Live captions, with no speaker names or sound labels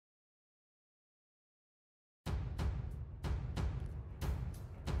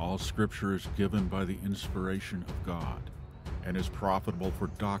All Scripture is given by the inspiration of God, and is profitable for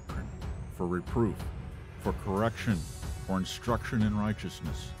doctrine, for reproof, for correction, for instruction in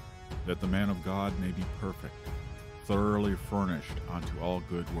righteousness, that the man of God may be perfect, thoroughly furnished unto all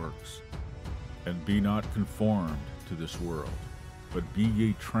good works. And be not conformed to this world, but be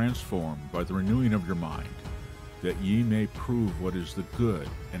ye transformed by the renewing of your mind, that ye may prove what is the good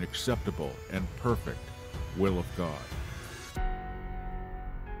and acceptable and perfect will of God.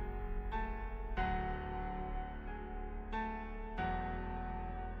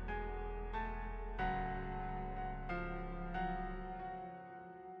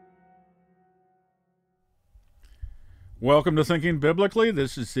 Welcome to Thinking Biblically.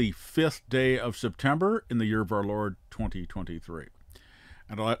 This is the 5th day of September in the year of our Lord 2023.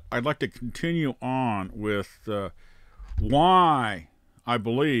 And I'd like to continue on with why I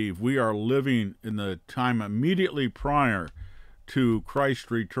believe we are living in the time immediately prior to Christ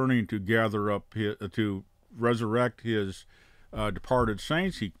returning to gather up, to resurrect his departed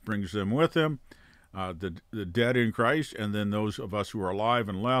saints. He brings them with him, the dead in Christ, and then those of us who are alive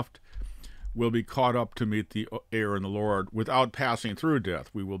and left will be caught up to meet the heir in the Lord without passing through death.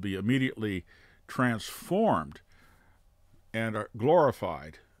 We will be immediately transformed and are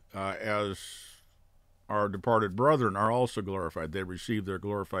glorified as our departed brethren are also glorified. They receive their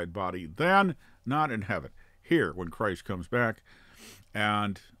glorified body then, not in heaven, here when Christ comes back.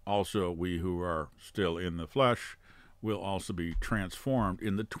 And also we who are still in the flesh will also be transformed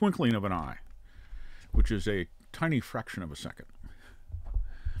in the twinkling of an eye, which is a tiny fraction of a second.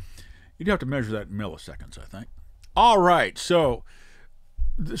 You'd have to measure that in milliseconds, I think. All right, so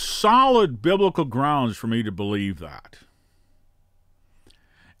the solid biblical grounds for me to believe that.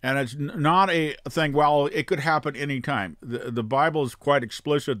 And it's not a thing, well, it could happen anytime. The Bible is quite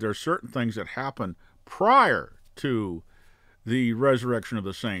explicit. There are certain things that happen prior to the resurrection of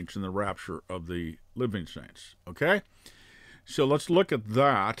the saints and the rapture of the living saints, okay? So let's look at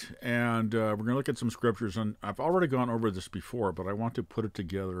that, and we're going to look at some scriptures. And I've already gone over this before, but I want to put it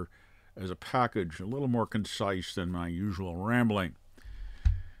together as a package, a little more concise than my usual rambling.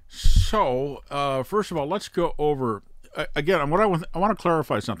 So, first of all, let's go over again. I want to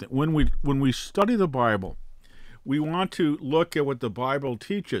clarify something. When we study the Bible, we want to look at what the Bible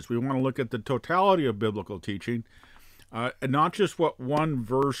teaches. We want to look at the totality of biblical teaching, and not just what one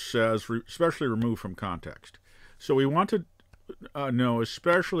verse says, especially removed from context. So we want to know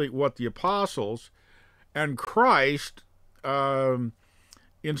especially what the apostles and Christ.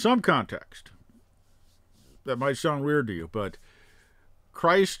 In some context, that might sound weird to you, but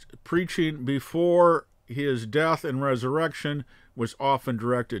Christ preaching before his death and resurrection was often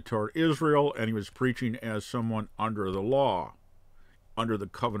directed toward Israel, and he was preaching as someone under the law, under the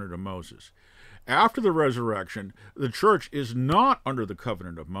covenant of Moses. After the resurrection, the church is not under the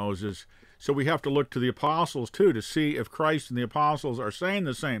covenant of Moses, so we have to look to the apostles too to see if Christ and the apostles are saying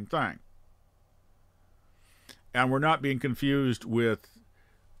the same thing. And we're not being confused with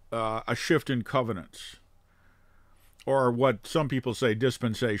a shift in covenants, or what some people say,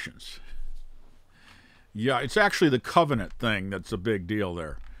 dispensations. Yeah, it's actually the covenant thing that's a big deal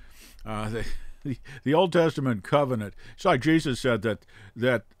there. The Old Testament covenant, it's like Jesus said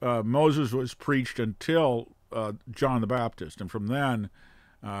that Moses was preached until John the Baptist, and from then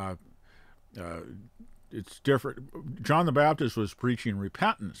it's different. John the Baptist was preaching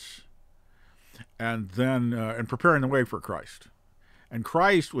repentance, and then and preparing the way for Christ. And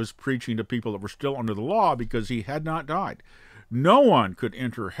Christ was preaching to people that were still under the law because he had not died. No one could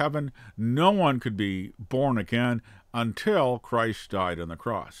enter heaven. No one could be born again until Christ died on the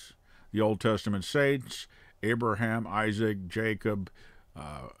cross. The Old Testament saints, Abraham, Isaac, Jacob,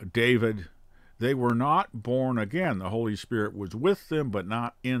 David, they were not born again. The Holy Spirit was with them, but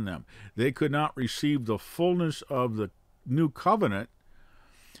not in them. They could not receive the fullness of the new covenant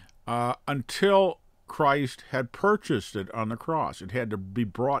until Christ had purchased it on the cross. It had to be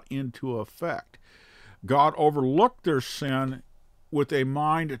brought into effect. God overlooked their sin with a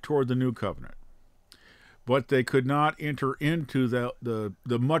mind toward the new covenant, but they could not enter into the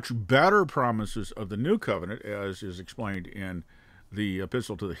much better promises of the new covenant, as is explained in the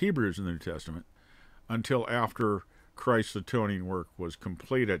epistle to the Hebrews in the New Testament, until after Christ's atoning work was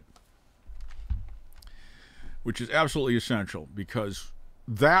completed, which is absolutely essential because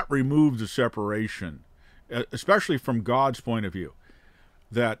that removed the separation, especially from God's point of view,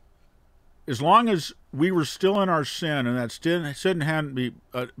 that as long as we were still in our sin and that sin hadn't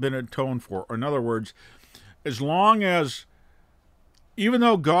been atoned for, or in other words, as long as, even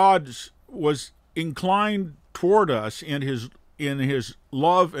though God was inclined toward us in his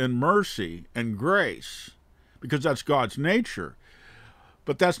love and mercy and grace, because that's God's nature,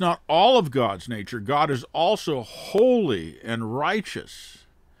 But that's not all of God's nature. God is also holy and righteous.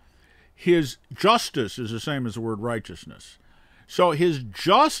 His justice is the same as the word righteousness. So his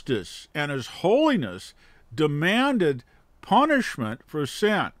justice and his holiness demanded punishment for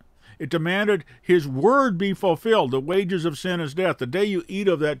sin. It demanded his word be fulfilled. The wages of sin is death. The day you eat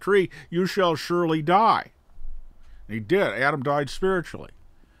of that tree, you shall surely die. And he did. Adam died spiritually.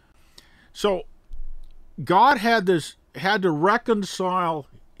 So God had to reconcile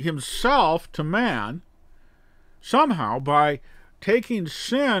himself to man somehow by taking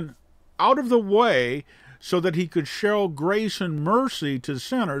sin out of the way so that he could show grace and mercy to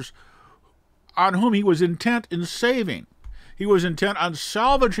sinners on whom he was intent in saving. He was intent on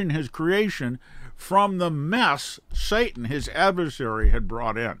salvaging his creation from the mess Satan, his adversary, had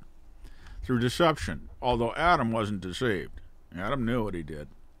brought in through deception, although Adam wasn't deceived. Adam knew what he did.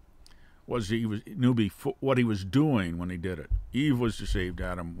 Knew what he was doing when he did it. Eve was deceived,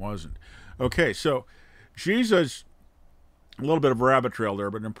 Adam wasn't. Okay, so Jesus, a little bit of a rabbit trail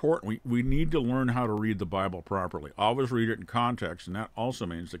there, but important. We need to learn how to read the Bible properly. Always read it in context, and that also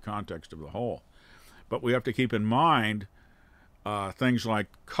means the context of the whole. But we have to keep in mind things like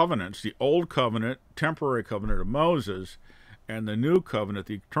covenants, the old covenant, temporary covenant of Moses, and the new covenant,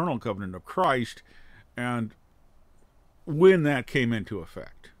 the eternal covenant of Christ, and when that came into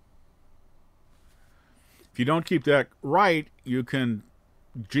effect. If you don't keep that right,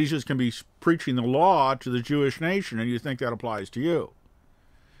 Jesus can be preaching the law to the Jewish nation, and you think that applies to you.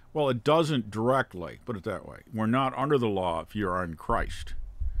 Well, it doesn't directly, put it that way. We're not under the law if you're in Christ.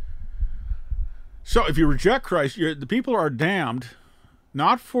 So if you reject Christ, the people are damned,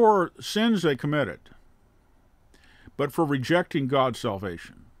 not for sins they committed, but for rejecting God's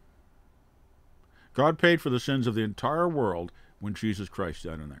salvation. God paid for the sins of the entire world when Jesus Christ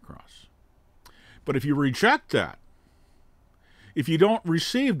died on that cross. But if you reject that, if you don't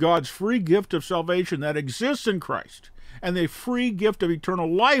receive God's free gift of salvation that exists in Christ, and the free gift of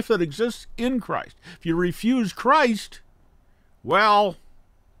eternal life that exists in Christ, if you refuse Christ, well,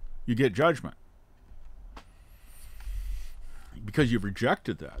 you get judgment. Because you've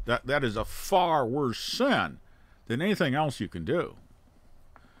rejected that. That is a far worse sin than anything else you can do.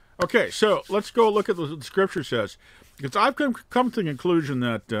 Okay, so let's go look at what the Scripture says. Because I've come to the conclusion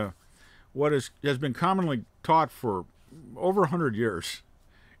that what has been commonly taught for over 100 years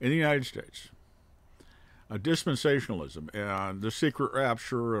in the United States, dispensationalism and the secret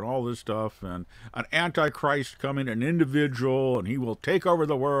rapture and all this stuff, and an antichrist coming, an individual, and he will take over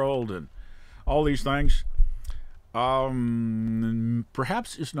the world, and all these things,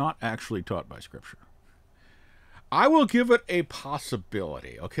 perhaps is not actually taught by Scripture. I will give it a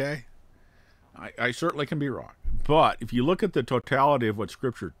possibility, okay? I certainly can be wrong. But if you look at the totality of what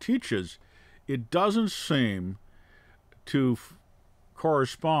Scripture teaches, it doesn't seem to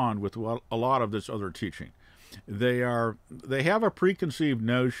correspond with what a lot of this other teaching. They have a preconceived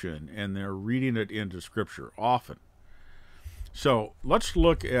notion, and they're reading it into Scripture often. So let's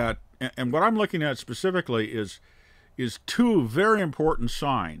look at, and what I'm looking at specifically is two very important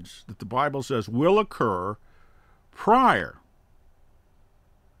signs that the Bible says will occur prior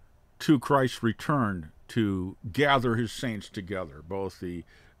to Christ's return to gather his saints together, both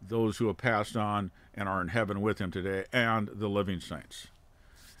those who have passed on and are in heaven with him today, and the living saints.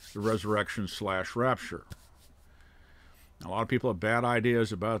 The resurrection / rapture. A lot of people have bad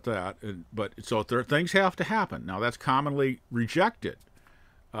ideas about that, but so things have to happen. Now, that's commonly rejected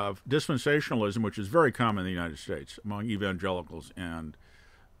of dispensationalism, which is very common in the United States among evangelicals and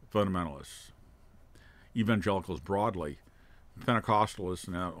fundamentalists. Evangelicals broadly, Pentecostalists,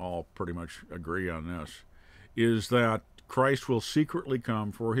 and that all pretty much agree on this, is that Christ will secretly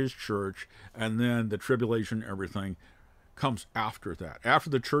come for his church, and then the tribulation, everything comes after that. After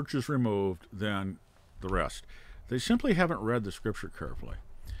the church is removed, then the rest. They simply haven't read the Scripture carefully.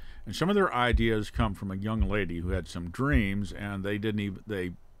 And some of their ideas come from a young lady who had some dreams, and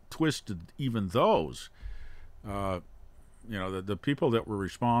they twisted even those. The people that were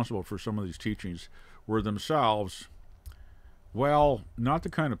responsible for some of these teachings were themselves, well, not the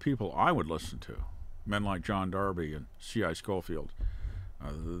kind of people I would listen to. Men like John Darby and C.I. Scofield.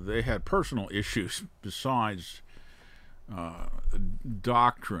 They had personal issues besides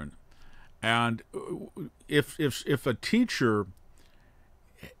doctrine. And if a teacher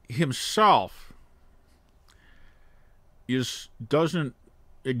himself doesn't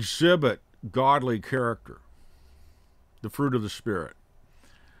exhibit godly character, the fruit of the Spirit,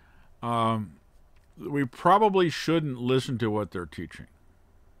 we probably shouldn't listen to what they're teaching.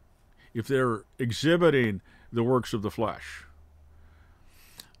 If they're exhibiting the works of the flesh,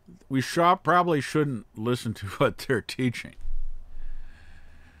 we probably shouldn't listen to what they're teaching.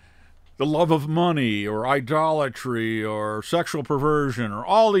 the love of money or idolatry or sexual perversion or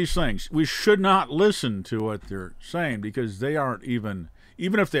all these things. We should not listen to what they're saying because they aren't even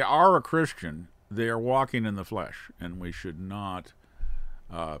if they are a Christian, they are walking in the flesh, and we should not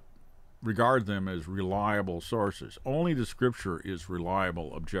regard them as reliable sources. Only the Scripture is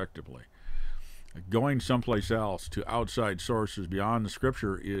reliable objectively. Going someplace else to outside sources beyond the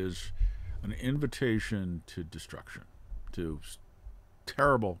Scripture is an invitation to destruction, to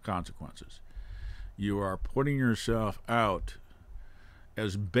terrible consequences. You are putting yourself out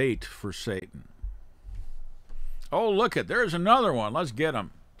as bait for Satan. Oh, look it, there's another one. Let's get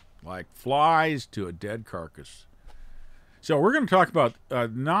him. Like flies to a dead carcass. So we're going to talk about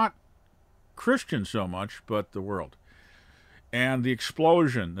not Christians so much, but the world. And the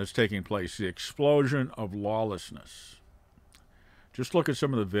explosion that's taking place, the explosion of lawlessness. Just look at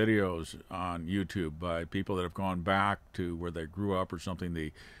some of the videos on YouTube by people that have gone back to where they grew up or something,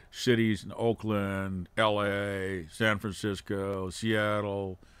 the cities in Oakland, LA, San Francisco,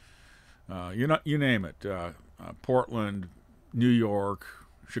 Seattle, you name it, Portland, New York,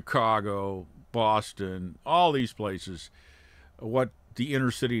 Chicago, Boston, all these places, what the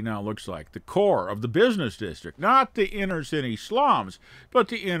inner city now looks like. The core of the business district, not the inner city slums, but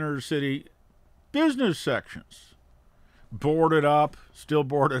the inner city business sections. Boarded up, still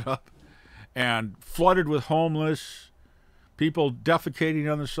boarded up, and flooded with homeless, people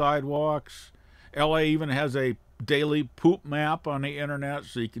defecating on the sidewalks. LA even has a daily poop map on the internet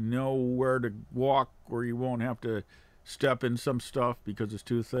so you can know where to walk, where you won't have to step in some stuff because it's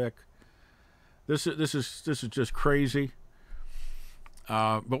too thick. This is just crazy.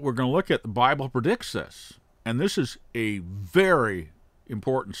 But we're going to look at the Bible predicts this, and this is a very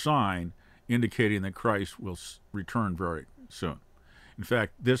important sign indicating that Christ will return very soon. In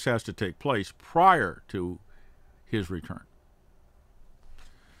fact, this has to take place prior to his return.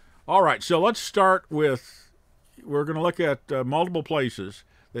 All right, so let's start with, we're going to look at multiple places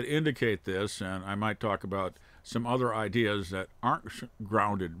that indicate this, and I might talk about some other ideas that aren't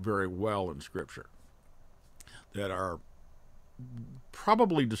grounded very well in Scripture, that are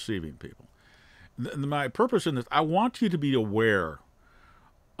probably deceiving people. My purpose in this, I want you to be aware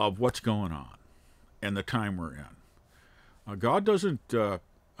of what's going on and the time we're in. God doesn't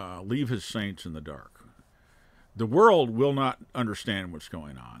leave his saints in the dark. The world will not understand what's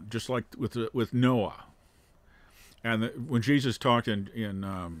going on, just like with Noah. And when Jesus talked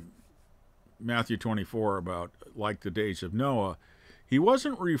in Matthew 24 about like the days of Noah, he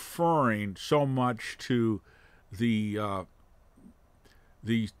wasn't referring so much to the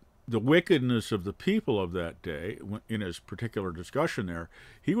wickedness of the people of that day in his particular discussion there.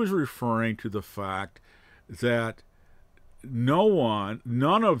 He was referring to the fact that none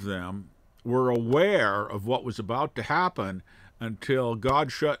of them were aware of what was about to happen until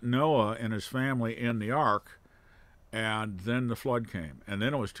God shut Noah and his family in the ark, and then the flood came, and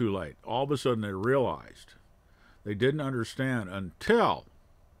then it was too late. All of a sudden they realized. They didn't understand until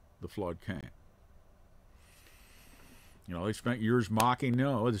the flood came. You know, they spent years mocking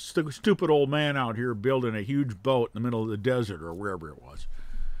Noah, this stupid old man out here building a huge boat in the middle of the desert or wherever it was.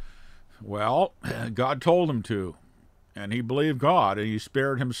 Well, God told him to, and he believed God, and he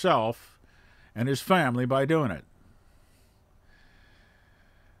spared himself and his family by doing it.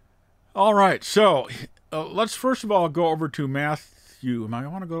 All right, so let's first of all go over to Matthew. I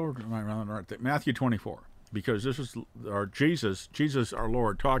want to go over to Matthew 24. Because this is our Jesus our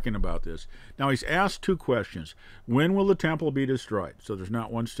Lord talking about this. Now he's asked two questions. When will the temple be destroyed? So there's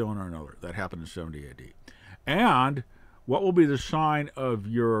not one stone or another. That happened in 70 AD. And what will be the sign of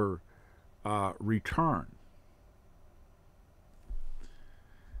your return?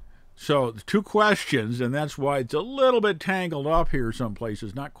 So the two questions, and that's why it's a little bit tangled up here some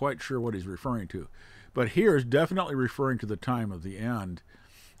places. Not quite sure what he's referring to. But here is definitely referring to the time of the end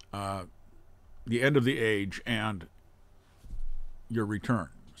of the age and your return.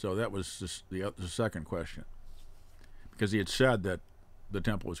 So that was the second question, because he had said that the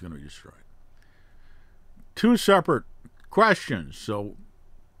temple was going to be destroyed. Two separate questions, so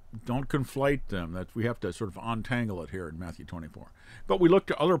don't conflate them. That we have to sort of untangle it here in Matthew 24. But we look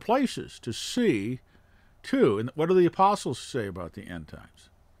to other places to see, too, and what do the apostles say about the end times?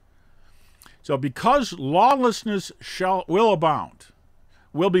 So because lawlessness will abound,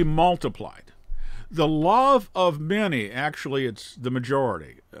 will be multiplied. The love of many, actually it's the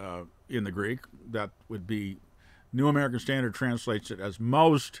majority in the Greek. That would be, New American Standard translates it as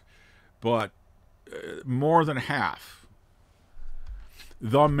most, but more than half.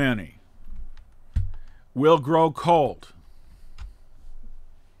 The many will grow cold.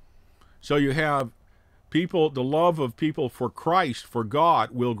 So you have the love of people for Christ, for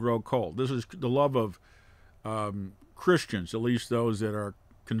God, will grow cold. This is the love of Christians, at least those that are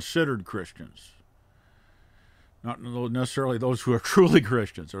considered Christians. Not necessarily those who are truly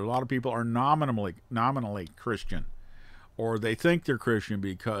Christians. There are a lot of people are nominally Christian, or they think they're Christian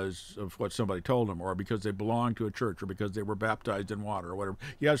because of what somebody told them, or because they belong to a church, or because they were baptized in water, or whatever.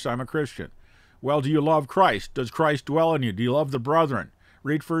 Yes, I'm a Christian. Well, do you love Christ? Does Christ dwell in you? Do you love the brethren?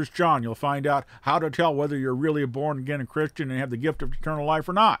 Read 1 John. You'll find out how to tell whether you're really a born-again Christian and have the gift of eternal life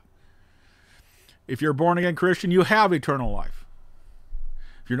or not. If you're a born-again Christian, you have eternal life.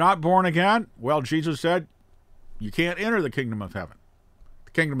 If you're not born again, well, Jesus said, you can't enter the kingdom of heaven.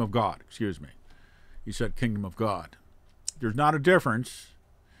 The kingdom of God, excuse me. He said kingdom of God. There's not a difference.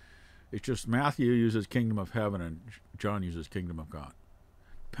 It's just Matthew uses kingdom of heaven and John uses kingdom of God.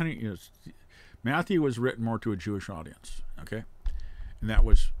 Matthew was written more to a Jewish audience, okay? And that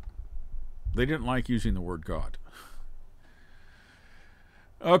was, they didn't like using the word God.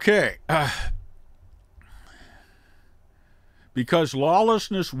 Okay. Because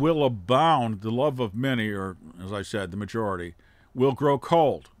lawlessness will abound, the love of many, or as I said, the majority, will grow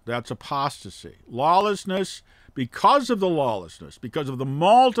cold. That's apostasy. Lawlessness, because of the lawlessness, because of the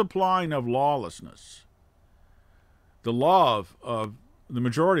multiplying of lawlessness, the love of the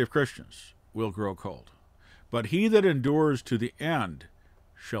majority of Christians will grow cold. But he that endures to the end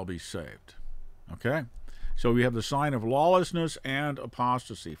shall be saved. Okay? So we have the sign of lawlessness and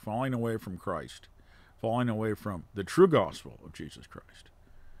apostasy, falling away from Christ, falling away from the true gospel of Jesus Christ.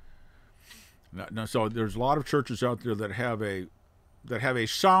 Now, so there's a lot of churches out there that have a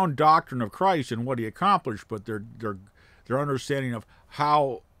sound doctrine of Christ and what he accomplished, but their understanding of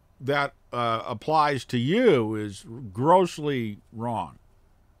how that applies to you is grossly wrong.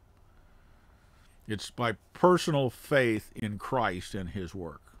 It's by personal faith in Christ and his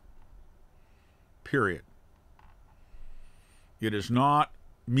work. Period. It is not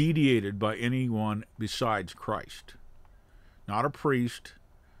mediated by anyone besides Christ. Not a priest,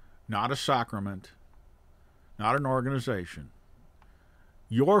 not a sacrament, not an organization.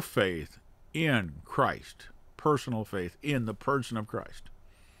 Your faith in Christ, personal faith in the person of Christ.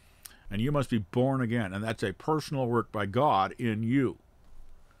 And you must be born again, and that's a personal work by God in you.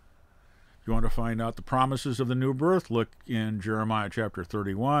 If you want to find out the promises of the new birth, look in Jeremiah chapter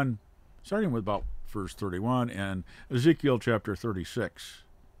 31, starting with about verse 31, and Ezekiel chapter 36,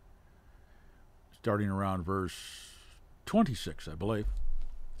 starting around verse 26, I believe.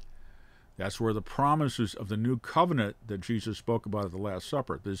 That's where the promises of the new covenant that Jesus spoke about at the Last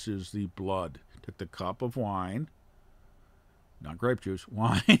Supper. This is the blood. Took the cup of wine, not grape juice,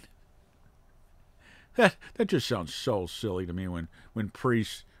 wine. That just sounds so silly to me when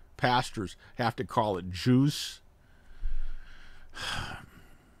priests, pastors have to call it juice.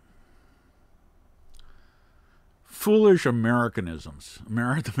 Foolish Americanisms.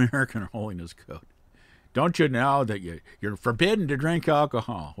 The American Holiness Code. Don't you know that you're forbidden to drink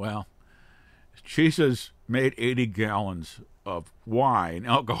alcohol? Well, Jesus made 80 gallons of wine,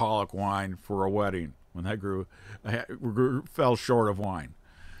 alcoholic wine, for a wedding when that fell short of wine,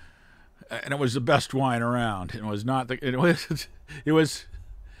 and it was the best wine around. It was not. It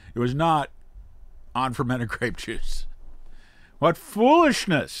was not unfermented grape juice. What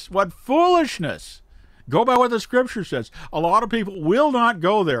foolishness! What foolishness! Go by what the Scripture says. A lot of people will not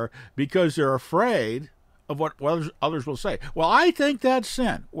go there because they're afraid of what others will say. Well, I think that's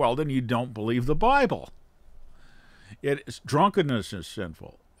sin. Well, then you don't believe the Bible. Drunkenness is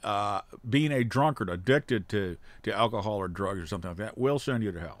sinful. Being a drunkard, addicted to alcohol or drugs or something like that, will send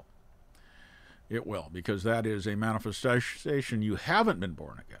you to hell. It will, because that is a manifestation you haven't been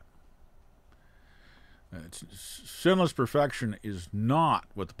born again. Sinless perfection is not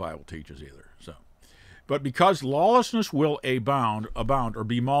what the Bible teaches either. But because lawlessness will abound or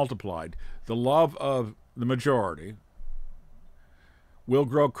be multiplied, the love of the majority will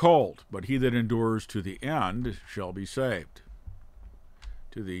grow cold, but he that endures to the end shall be saved,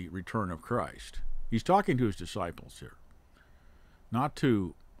 to the return of Christ. He's talking to his disciples here, not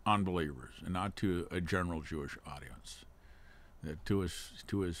to unbelievers and not to a general Jewish audience, to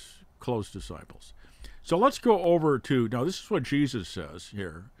his close disciples. So let's go over to, now this is what Jesus says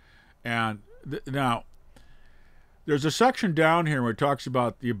here, and now there's a section down here where it talks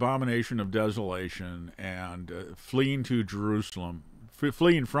about the abomination of desolation and fleeing to Jerusalem,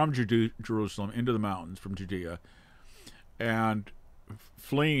 fleeing from Jerusalem into the mountains from Judea, and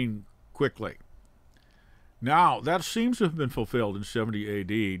fleeing quickly. Now, that seems to have been fulfilled in 70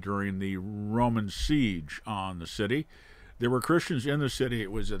 AD during the Roman siege on the city. There were Christians in the city.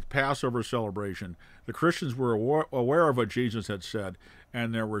 It was a Passover celebration. The Christians were aware of what Jesus had said,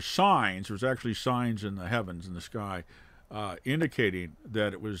 and there were signs. There was actually signs in the heavens, in the sky, indicating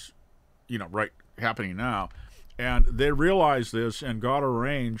that it was, right happening now. And they realized this, and God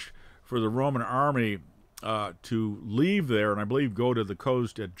arranged for the Roman army to leave there, and I believe go to the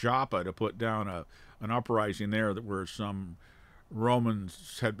coast at Joppa to put down an uprising there where some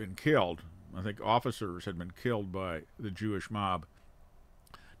Romans had been killed. I think officers had been killed by the Jewish mob.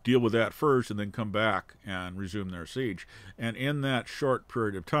 Deal with that first and then come back and resume their siege. And in that short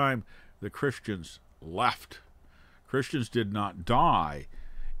period of time, the Christians left. Christians did not die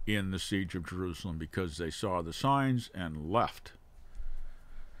in the siege of Jerusalem because they saw the signs and left.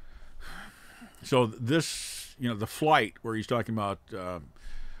 So this, the flight where he's talking about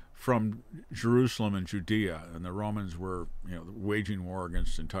from Jerusalem and Judea, and the Romans were, waging war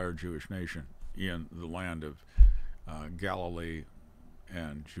against the entire Jewish nation in the land of Galilee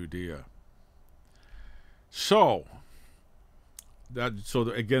and Judea. So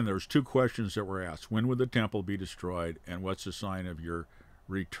again, there's two questions that were asked: when would the temple be destroyed, and what's the sign of your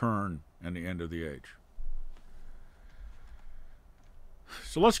return and the end of the age?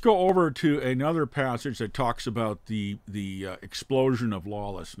 So let's go over to another passage that talks about the explosion of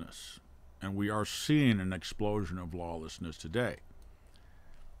lawlessness. And we are seeing an explosion of lawlessness today.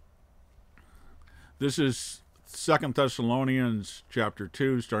 This is 2 Thessalonians chapter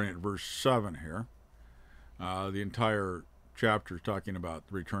 2, starting at verse 7 here. The entire chapter is talking about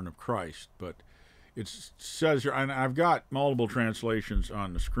the return of Christ. But it says here, and I've got multiple translations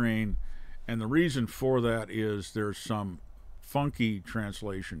on the screen, and the reason for that is there's some funky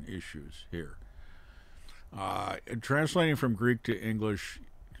translation issues here. Translating from Greek to English,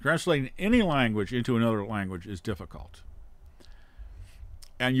 translating any language into another language is difficult.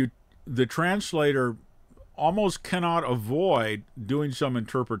 And the translator almost cannot avoid doing some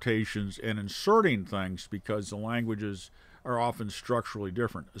interpretations and inserting things because the languages are often structurally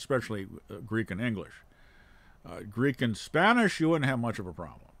different, especially Greek and English. Greek and Spanish, you wouldn't have much of a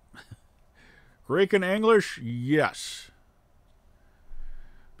problem. Greek and English, yes.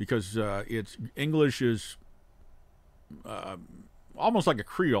 Because English is almost like a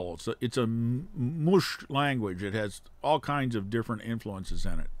Creole. It's a mush language. It has all kinds of different influences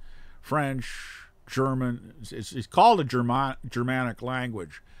in it. French, German. It's called a Germanic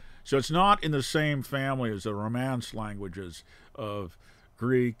language. So it's not in the same family as the Romance languages of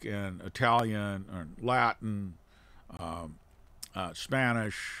Greek and Italian and Latin,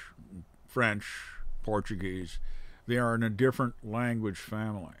 Spanish, French, Portuguese. They are in a different language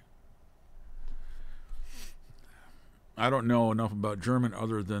family. I don't know enough about German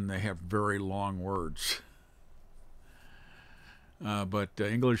other than they have very long words. But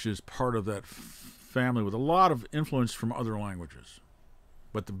English is part of that family with a lot of influence from other languages.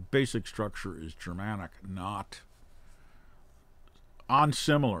 But the basic structure is Germanic, not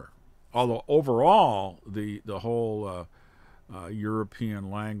unsimilar. Although overall, the whole European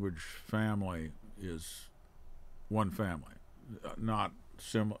language family is one family, not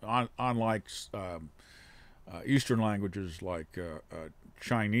similar. Unlike Eastern languages like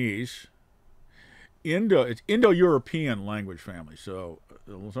Chinese, it's Indo-European language family. So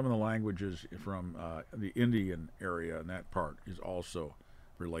some of the languages from the Indian area and that part is also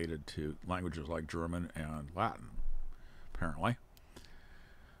related to languages like German and Latin, apparently.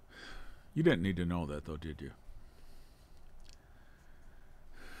 You didn't need to know that, though, did you?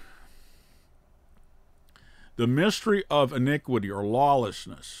 The mystery of iniquity or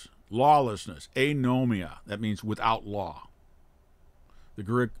lawlessness, anomia, that means without law.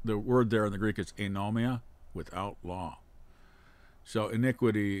 The word there in the Greek is anomia, without law. So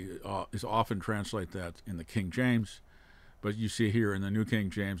iniquity is often translated that in the King James, but you see here in the New King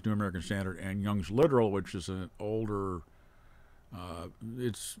James, New American Standard, and Young's Literal, which is an older,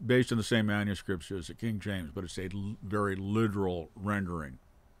 it's based on the same manuscripts as the King James, but it's a very literal rendering.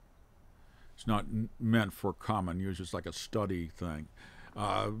 It's not meant for common use. It's like a study thing.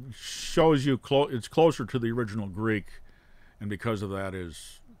 Shows you it's closer to the original Greek, and because of that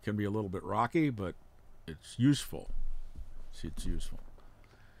can be a little bit rocky, but it's useful. See, it's useful.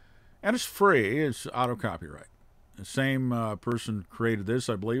 And it's free. It's auto-copyright. The same person created this,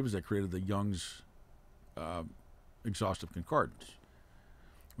 I believe, as they created the Young's Exhaustive Concordance,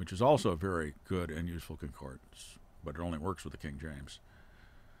 which is also a very good and useful concordance, but it only works with the King James.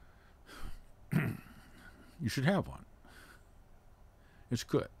 You should have one. It's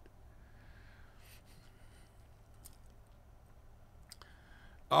good.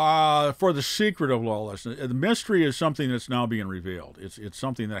 For the secret of lawlessness. The mystery is something that's now being revealed. It's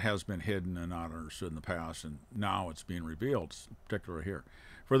something that has been hidden and not understood in the past, and now it's being revealed, particularly here.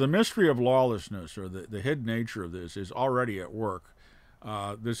 For the mystery of lawlessness, or the hidden nature of this, is already at work.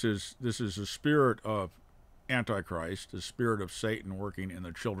 This is the spirit of Antichrist, the spirit of Satan working in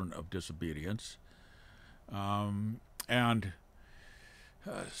the children of disobedience.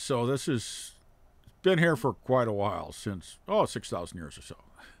 So this has been here for quite a while, since 6,000 years or so.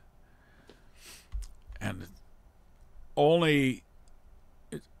 And only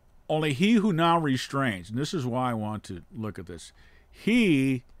he who now restrains, and this is why I want to look at this,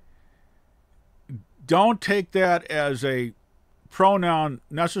 don't take that as a pronoun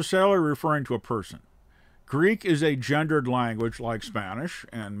necessarily referring to a person. Greek is a gendered language like Spanish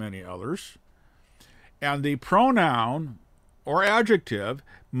and many others, and the pronoun or adjective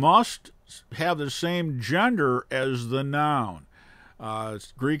must have the same gender as the noun.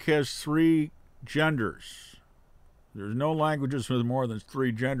 Greek has 3 genders. There's no languages with more than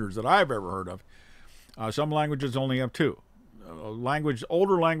 3 genders that I've ever heard of. Some languages only have 2.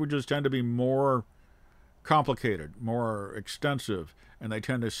 Older languages tend to be more complicated, more extensive, and they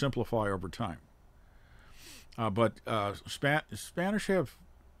tend to simplify over time. But Spanish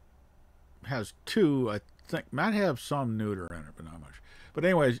has 2, I think. Might have some neuter in it, but not much. But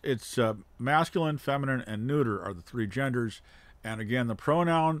anyways, it's masculine, feminine, and neuter are the 3 genders. And again, the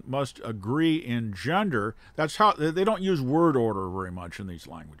pronoun must agree in gender. That's how they don't use word order very much in these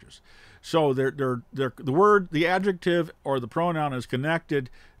languages. So the adjective or the pronoun is connected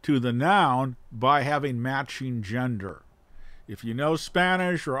to the noun by having matching gender. If you know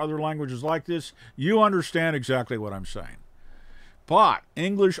Spanish or other languages like this, you understand exactly what I'm saying. But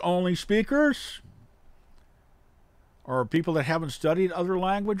English-only speakers, or people that haven't studied other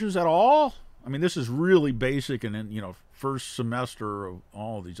languages at all, I mean, this is really basic and in, first semester of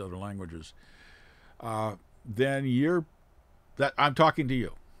all of these other languages, then I'm talking to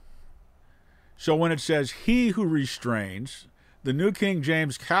you. So when it says he who restrains, the New King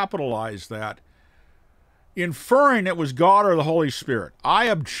James capitalized that, inferring it was God or the Holy Spirit. I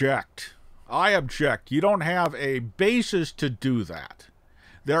object. You don't have a basis to do that.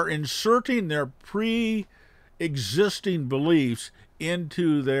 They're inserting their pre-existing beliefs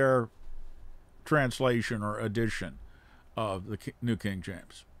into their translation or edition of the New King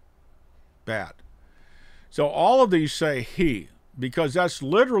James. Bad. So all of these say he, because that's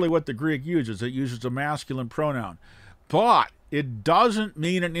literally what the Greek uses. It uses a masculine pronoun. But it doesn't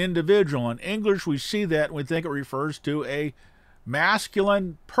mean an individual. In English, we see that and we think it refers to a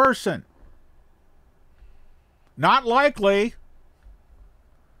masculine person. Not likely.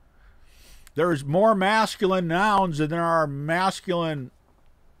 There's more masculine nouns than there are masculine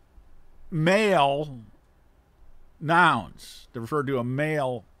male nouns that refer to a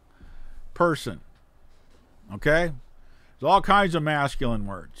male person. Okay? There's all kinds of masculine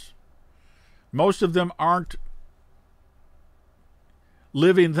words. Most of them aren't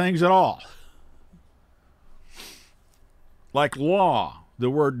living things at all. Like law, the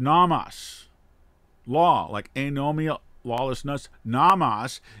word namas. Law, like anomia, lawlessness.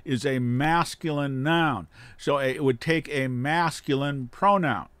 Namas is a masculine noun. So it would take a masculine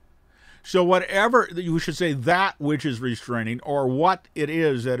pronoun. So whatever, you should say that which is restraining, or what it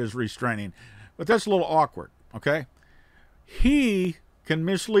is that is restraining. But that's a little awkward, okay? He can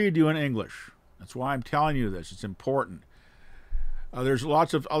mislead you in English. That's why I'm telling you this. It's important. There's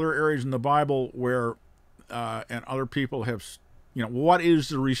lots of other areas in the Bible where, and other people have, what is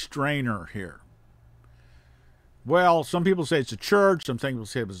the restrainer here? Well, some people say it's a church. Some people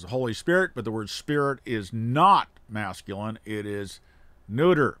say it's the Holy Spirit, but the word spirit is not masculine. It is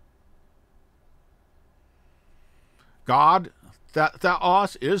neuter. God,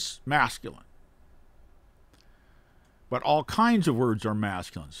 theos, is masculine. But all kinds of words are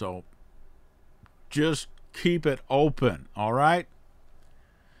masculine. So just keep it open, all right?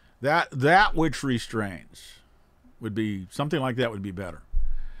 That which restrains would be, something like that would be better.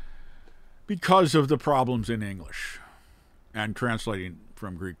 Because of the problems in English and translating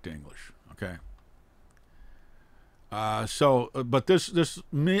from Greek to English, okay? But this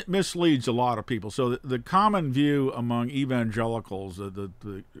misleads a lot of people. So the common view among evangelicals,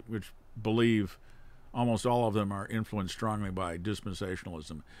 which believe almost all of them are influenced strongly by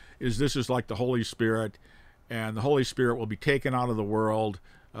dispensationalism, is this is like the Holy Spirit, and the Holy Spirit will be taken out of the world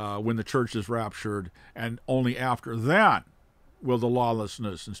when the church is raptured, and only after then will the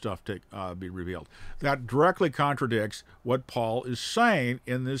lawlessness and stuff be revealed. That directly contradicts what Paul is saying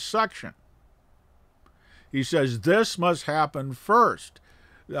in this section. He says this must happen first.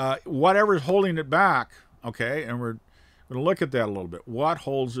 Whatever's holding it back, okay, and we're We're going to look at that a little bit. What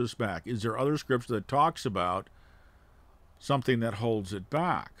holds us back? Is there other scripture that talks about something that holds it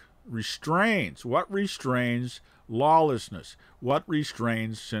back? Restrains. What restrains lawlessness? What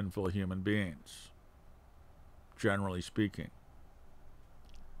restrains sinful human beings, generally speaking,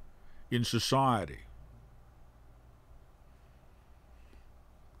 in society?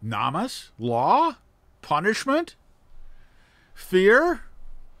 Namas? Law? Punishment? Fear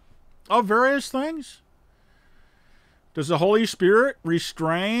of various things? Does the Holy Spirit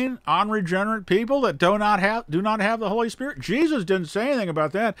restrain unregenerate people that do not have the Holy Spirit? Jesus didn't say anything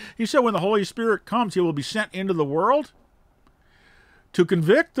about that. He said when the Holy Spirit comes, he will be sent into the world to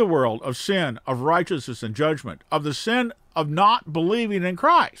convict the world of sin, of righteousness, and judgment, of the sin of not believing in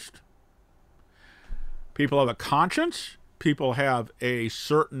Christ. People have a conscience. People have a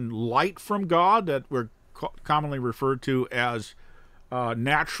certain light from God that we're commonly referred to as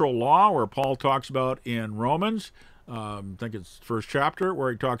natural law, where Paul talks about in Romans, I think it's first chapter, where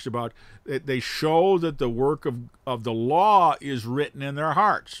he talks about they show that the work of the law is written in their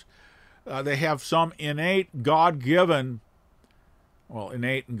hearts. They have some innate God-given, well,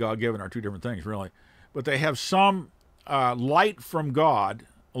 innate and God-given are two different things, really, but they have some light from God,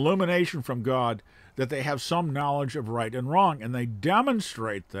 illumination from God, that they have some knowledge of right and wrong, and they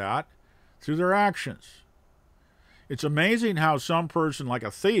demonstrate that through their actions. It's amazing how some person, like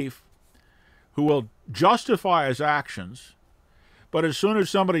a thief, who will justify his actions, but as soon as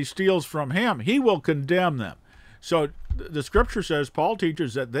somebody steals from him, he will condemn them. So the scripture says, Paul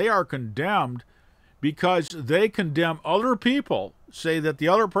teaches that they are condemned because they condemn other people, say that the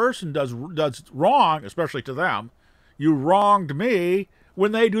other person does wrong, especially to them. You wronged me,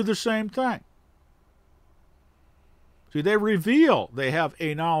 when they do the same thing. See, they reveal they have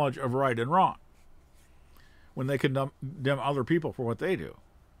a knowledge of right and wrong when they condemn other people for what they do,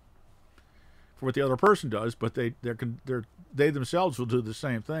 for what the other person does, but they themselves will do the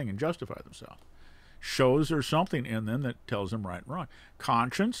same thing and justify themselves. Shows there's something in them that tells them right and wrong.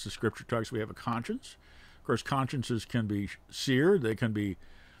 Conscience, the scripture talks we have a conscience. Of course, consciences can be seared.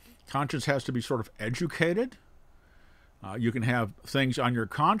 Conscience has to be sort of educated. You can have things on your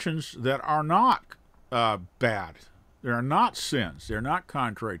conscience that are not bad. They are not sins. They're not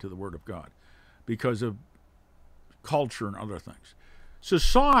contrary to the Word of God because of culture and other things.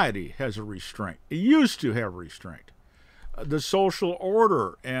 Society has a restraint. It used to have restraint. The social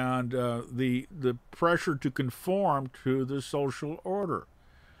order and the pressure to conform to the social order.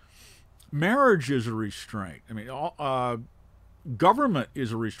 Marriage is a restraint. I mean, government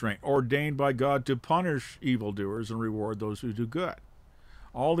is a restraint ordained by God to punish evildoers and reward those who do good.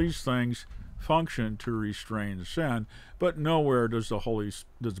 All these things function to restrain sin, but nowhere does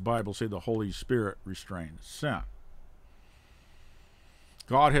the Bible say the Holy Spirit restrains sin.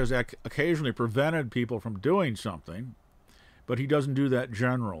 God has occasionally prevented people from doing something, but he doesn't do that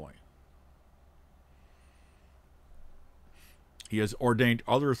generally. He has ordained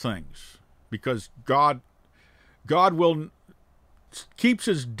other things because God keeps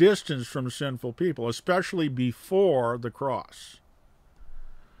his distance from sinful people, especially before the cross,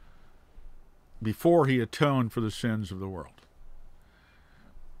 before he atoned for the sins of the world,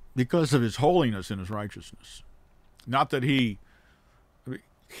 because of his holiness and his righteousness. Not that he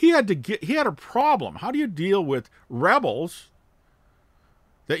had a problem. How do you deal with rebels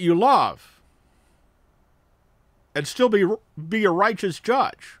that you love and still be a righteous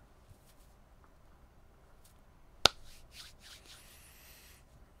judge?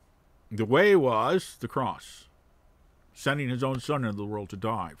 The way was the cross, sending his own son into the world to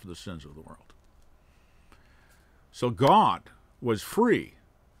die for the sins of the world. So God was free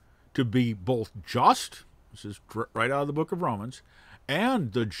to be both just, this is right out of the book of Romans,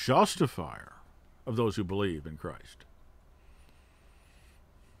 and the justifier of those who believe in Christ.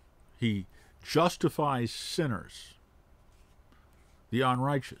 He justifies sinners, the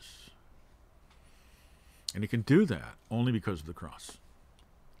unrighteous. And he can do that only because of the cross.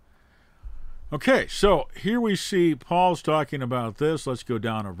 Okay, so here we see Paul's talking about this. Let's go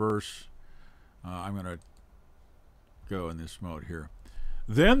down a verse. I'm going to go in this mode here.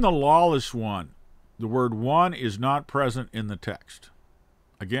 Then the lawless one. The word one is not present in the text.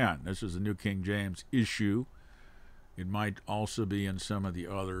 Again, this is a New King James issue. It might also be in some of the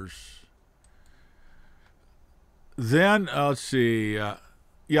others. Then, let's see.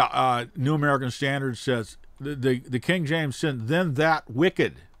 New American Standard says, the King James said, then that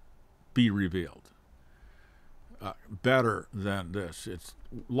wicked be revealed. Better than this. It's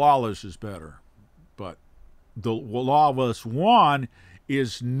lawless is better. But the lawless one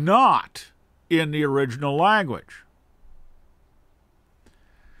is not in the original language.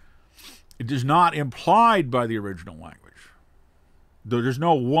 It is not implied by the original language. There's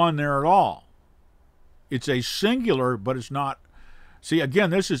no one there at all. It's a singular, but it's not. See, again,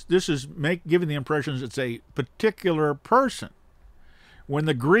 this is giving the impressions it's a particular person, when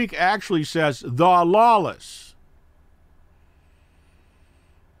the Greek actually says the lawless.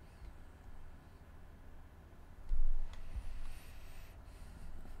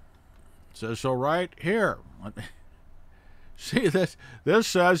 It says so right here. See, this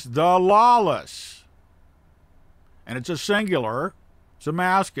says the lawless. And it's a singular, it's a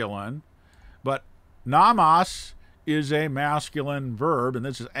masculine, but namas is a masculine verb, and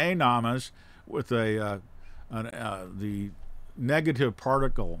this is anamas with the negative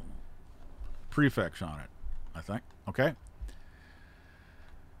particle prefix on it, I think. Okay?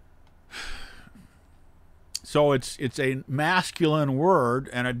 So it's a masculine word,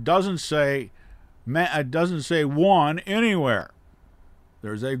 and it doesn't say one anywhere.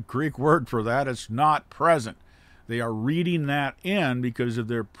 There's a Greek word for that. It's not present. They are reading that in because of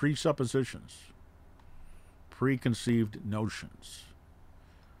their presuppositions, preconceived notions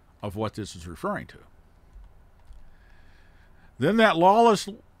of what this is referring to. Then that lawless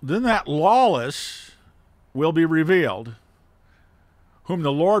will be revealed, whom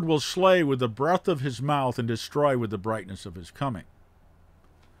the Lord will slay with the breath of his mouth and destroy with the brightness of his coming.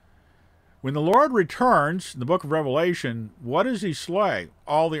 When the Lord returns, in the book of Revelation, what does he slay?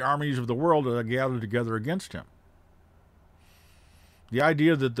 All the armies of the world that are gathered together against him. The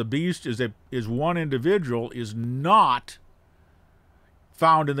idea that the beast is one individual is not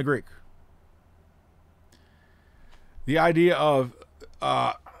found in the Greek. The idea of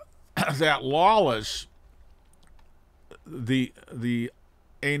that lawless, the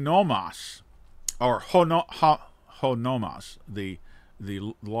anomos, or honomos, the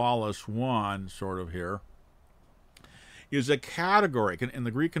lawless one, sort of here, is a category. In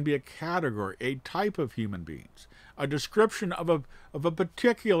the Greek, can be a category, a type of human beings, a description of a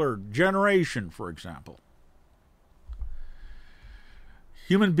particular generation, for example.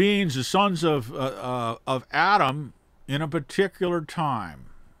 Human beings, the sons of Adam, in a particular time,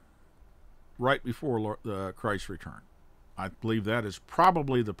 right before Christ's return. I believe that is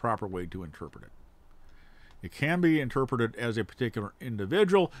probably the proper way to interpret it. It can be interpreted as a particular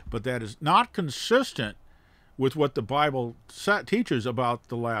individual, but that is not consistent with what the Bible teaches about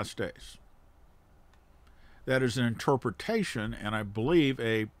the last days. That is an interpretation, and I believe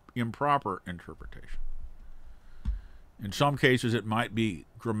a improper interpretation. In some cases, it might be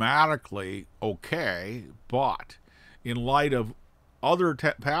grammatically okay, but in light of other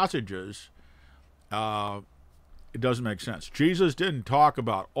passages, it doesn't make sense. Jesus didn't talk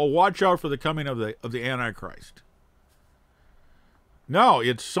about, watch out for the coming of the Antichrist. No,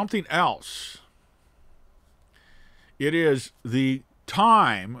 it's something else. It is the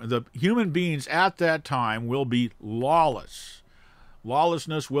time, the human beings at that time will be lawless.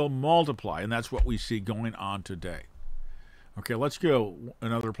 Lawlessness will multiply, and that's what we see going on today. Okay, let's go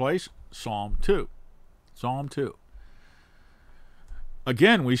another place, Psalm 2. Psalm 2.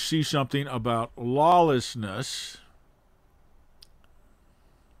 Again, we see something about lawlessness.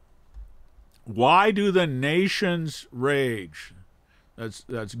 Why do the nations rage?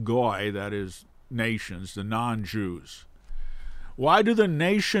 That's goy, that is nations, the non-Jews. Why do the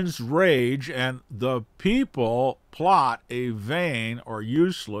nations rage and the people plot a vain or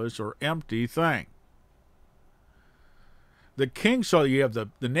useless or empty thing? The king, so you have the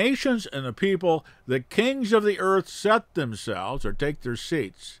nations and the people, the kings of the earth set themselves, or take their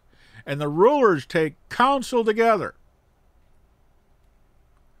seats, and the rulers take counsel together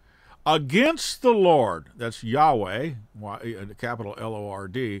against the Lord. That's Yahweh, capital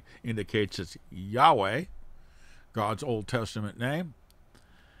L-O-R-D, indicates it's Yahweh, God's Old Testament name,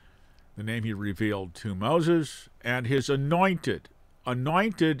 the name he revealed to Moses, and his anointed.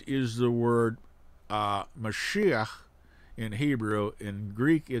 Anointed is the word Mashiach in Hebrew. In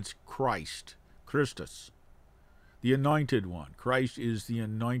Greek, it's Christ, Christus, the anointed one. Christ is the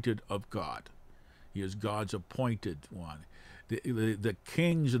anointed of God. He is God's appointed one. The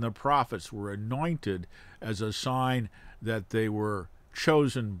kings and the prophets were anointed as a sign that they were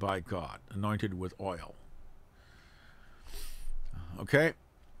chosen by God, anointed with oil. Okay?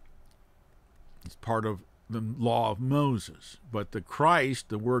 It's part of the law of Moses. But the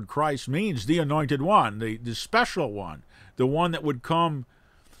word Christ means the anointed one, the special one, the one that would come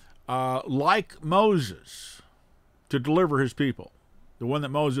like Moses to deliver his people. The one that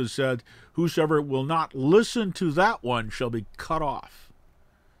Moses said, whosoever will not listen to that one shall be cut off.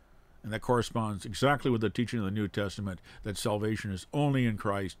 And that corresponds exactly with the teaching of the New Testament, that salvation is only in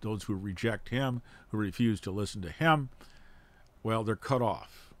Christ. Those who reject him, who refuse to listen to him, well, they're cut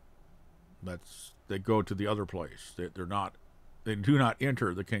off. They go to the other place. They're not They do not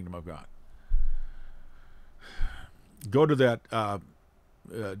enter the kingdom of God. Go to that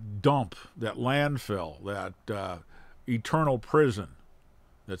dump, that landfill, that eternal prison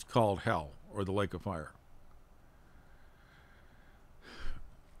that's called hell or the lake of fire.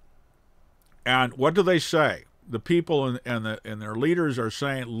 And what do they say? The people and their leaders are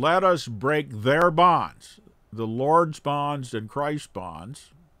saying, let us break their bonds, the Lord's bonds and Christ's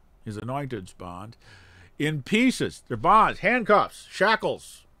bonds, his anointed's bonds, in pieces. Their bonds, handcuffs,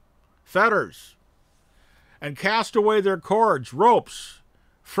 shackles, fetters, and cast away their cords, ropes,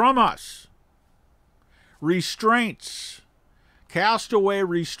 from us. Restraints. Cast away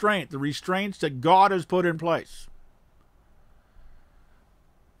restraint, the restraints that God has put in place.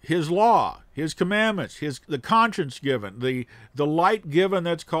 His law, his commandments, the conscience given, the light given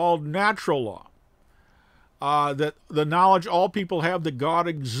that's called natural law. That the knowledge all people have that God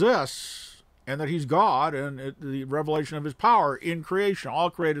exists and that he's God, and the revelation of his power in creation. All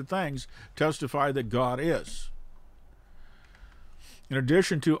created things testify that God is. In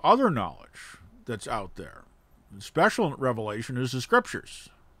addition to other knowledge that's out there. The special revelation is the scriptures.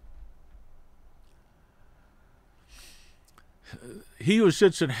 He who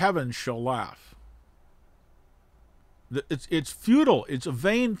sits in heaven shall laugh. It's futile. It's a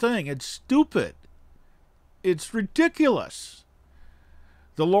vain thing. It's stupid. It's ridiculous.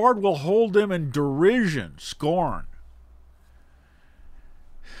 The Lord will hold them in derision, scorn.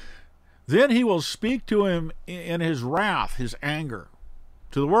 Then he will speak to him in his wrath, his anger,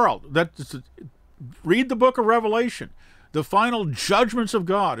 to the world. Read the book of Revelation. The final judgments of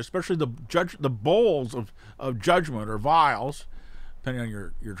God, especially the bowls of judgment or vials, depending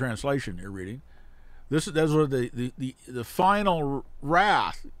on your translation you're reading. Those are the final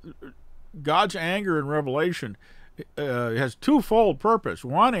wrath. God's anger in Revelation has twofold purpose.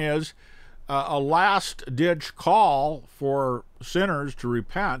 One is a last-ditch call for sinners to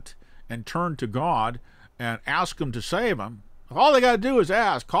repent and turn to God and ask him to save them. All they got to do is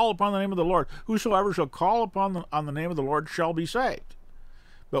ask, call upon the name of the Lord. Whosoever shall call upon on the name of the Lord shall be saved.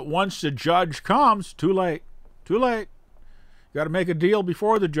 But once the judge comes, too late. Too late. You got to make a deal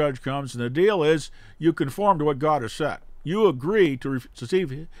before the judge comes, and the deal is you conform to what God has said. You agree to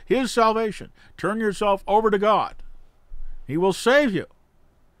receive his salvation. Turn yourself over to God. He will save you.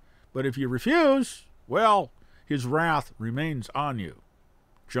 But if you refuse, well, his wrath remains on you.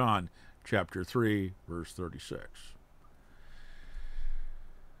 John chapter 3, verse 36.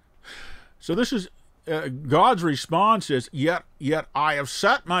 So this is God's response is, yet I have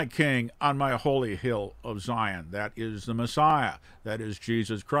set my king on my holy hill of Zion. That is the Messiah. That is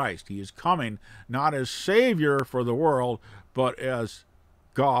Jesus Christ. He is coming not as Savior for the world, but as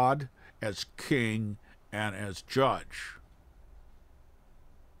God, as King, and as Judge.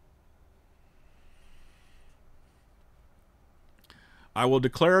 I will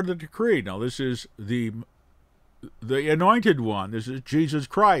declare the decree. Now this is the anointed one. This is Jesus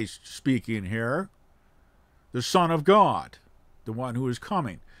Christ speaking here, the Son of God, the one who is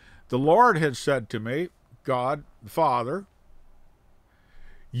coming. The Lord had said to me, God the Father,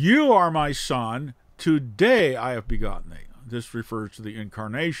 you are my Son, today I have begotten thee. This refers to the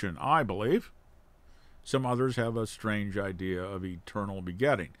incarnation, I believe. Some others have a strange idea of eternal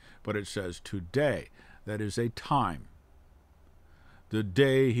begetting, but it says today. That is a time. The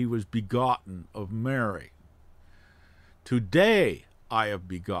day he was begotten of Mary. Today I have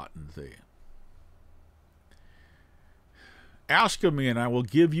begotten thee. Ask of me, and I will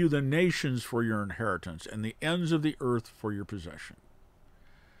give you the nations for your inheritance, and the ends of the earth for your possession.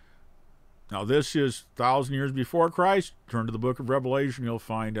 Now this is 1,000 years before Christ. Turn to the book of Revelation, you'll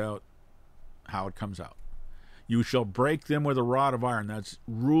find out how it comes out. You shall break them with a rod of iron. That's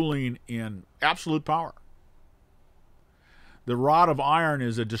ruling in absolute power. The rod of iron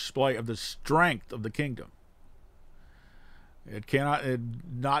is a display of the strength of the kingdom.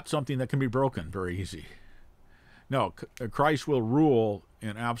 Not something that can be broken very easy. No, Christ will rule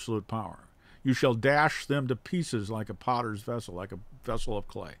in absolute power. You shall dash them to pieces like a potter's vessel, like a vessel of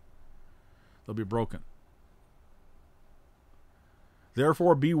clay. They'll be broken.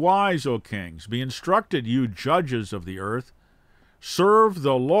 Therefore be wise, O kings. Be instructed, you judges of the earth. Serve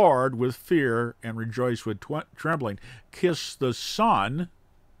the Lord with fear and rejoice with trembling. Kiss the Son.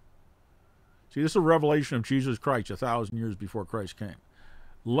 See, this is a revelation of Jesus Christ 1,000 years before Christ came.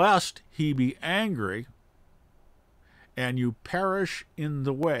 Lest he be angry and you perish in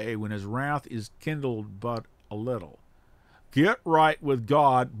the way when his wrath is kindled but a little. Get right with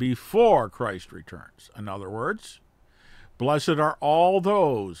God before Christ returns. In other words, blessed are all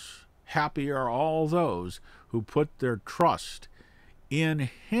those, happy are all those who put their trust in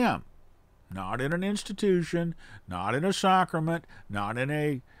him, Not in an institution, not in a sacrament, not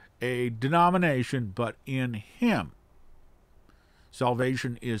in a denomination, but in Him.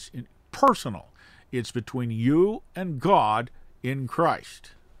 Salvation is personal. It's between you and God in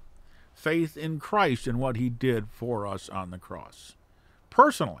Christ. Faith in Christ and what He did for us on the cross.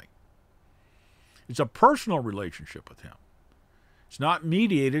 Personally. It's a personal relationship with Him. It's not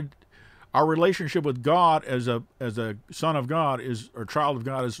mediated. Our relationship with God as a son of God or child of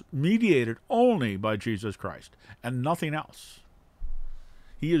God is mediated only by Jesus Christ and nothing else.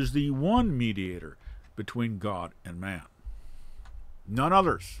 He is the one mediator between God and man. None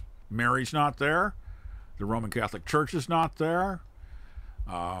others. Mary's not there. The Roman Catholic Church is not there.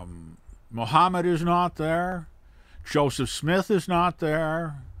 Muhammad is not there. Joseph Smith is not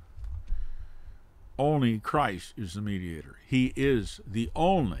there. Only Christ is the mediator. He is the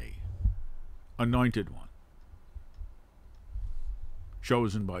only anointed one,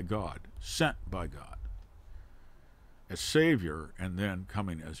 chosen by God, sent by God, as Savior, and then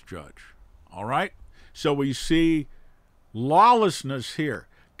coming as Judge. All right? So we see lawlessness here.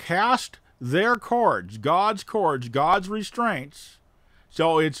 Cast their cords, God's restraints.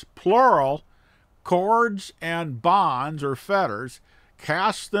 So it's plural, cords and bonds or fetters.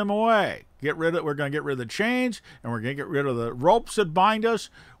 Cast them away. We're going to get rid of the chains, and we're going to get rid of the ropes that bind us.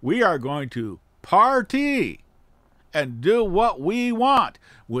 We are going to party and do what we want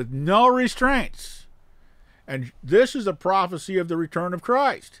with no restraints. And this is a prophecy of the return of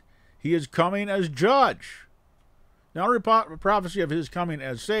Christ. He is coming as Judge. Not a prophecy of His coming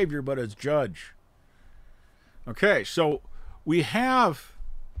as Savior, but as Judge. Okay, so we have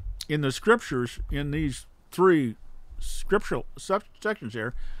in the Scriptures, in these three scriptural sections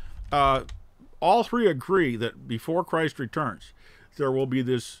here, all three agree that before Christ returns, there will be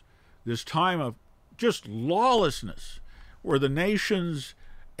this time of just lawlessness, where the nations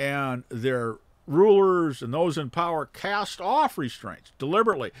and their rulers and those in power cast off restraints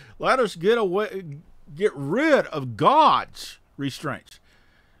deliberately. Let us get rid of God's restraints.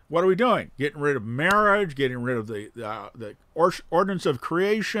 What are we doing? Getting rid of marriage, getting rid of the ordinance of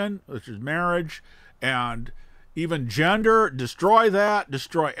creation, which is marriage, and even gender. Destroy that.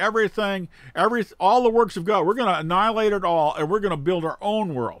 Destroy everything. All the works of God. We're going to annihilate it all, and we're going to build our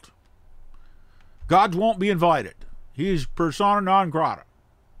own world. God won't be invited. He's persona non grata.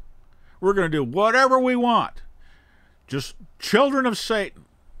 We're going to do whatever we want. Just children of Satan.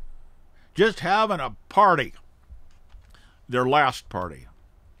 Just having a party. Their last party.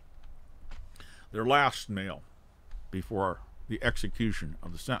 Their last meal before the execution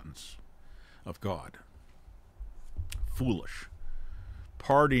of the sentence of God. Foolish.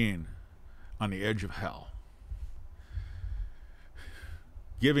 Partying on the edge of hell.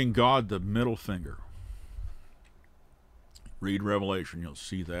 Giving God the middle finger. Read Revelation, you'll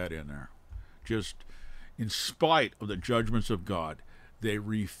see that in there. Just in spite of the judgments of God, they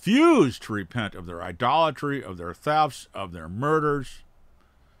refuse to repent of their idolatry, of their thefts, of their murders,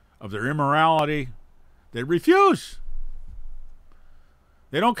 of their immorality. They refuse.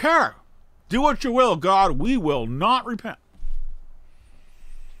 They don't care. Do what you will, God. We will not repent.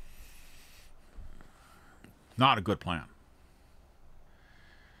 Not a good plan.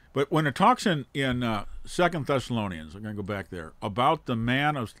 But when it talks in 2 Thessalonians, I'm going to go back there, about the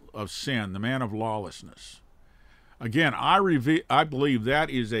man of sin, the man of lawlessness. Again, I believe that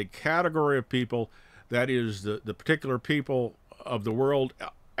is a category of people, that is the particular people of the world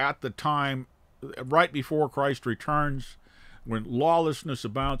at the time, right before Christ returns, when lawlessness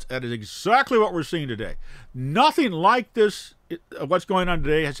abounds. That is exactly what we're seeing today. Nothing like this, what's going on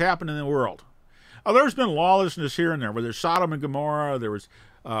today, has happened in the world. There's been lawlessness here and there, whether Sodom and Gomorrah, there was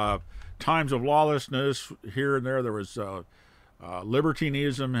times of lawlessness here and there. There was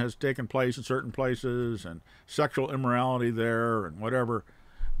libertinism has taken place in certain places, and sexual immorality there, and whatever.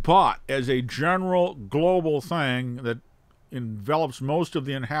 But as a general global thing that envelops most of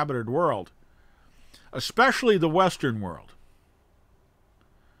the inhabited world, especially the Western world,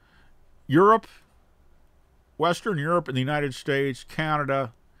 Europe, Western Europe and the United States,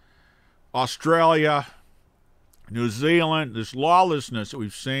 Canada, Australia, New Zealand, this lawlessness that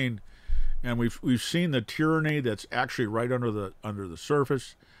we've seen, and we've seen the tyranny that's actually right under the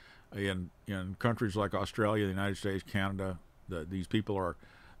surface in countries like Australia, the United States, Canada.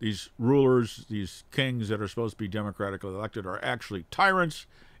 These rulers, these kings that are supposed to be democratically elected, are actually tyrants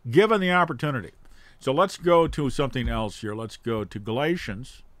given the opportunity. So let's go to something else here. Let's go to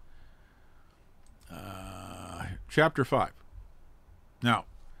Galatians chapter 5. Now,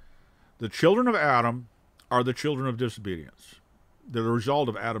 the children of Adam are the children of disobedience. They're the result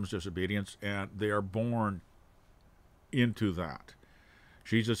of Adam's disobedience, and they are born into that.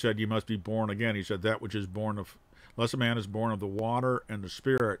 Jesus said, you must be born again. He said, that which is born of, unless a man is born of the water and the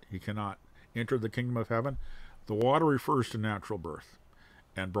Spirit, he cannot enter the kingdom of heaven. The water refers to natural birth,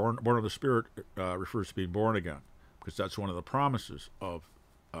 and born of the Spirit refers to being born again, because that's one of the promises of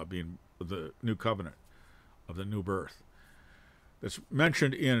being the new covenant, of the new birth. It's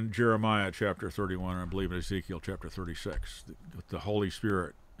mentioned in Jeremiah chapter 31, and I believe in Ezekiel chapter 36, the Holy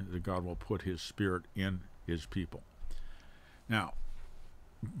Spirit, that God will put his Spirit in his people. Now,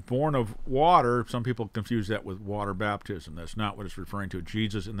 born of water, some people confuse that with water baptism. That's not what it's referring to.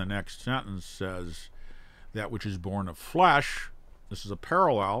 Jesus in the next sentence says, that which is born of flesh. This is a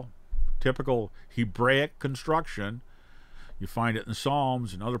parallel, typical Hebraic construction. You find it in the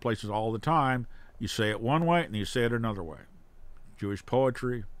Psalms and other places all the time. You say it one way and you say it another way. Jewish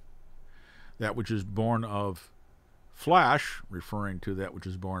poetry, that which is born of flesh, referring to that which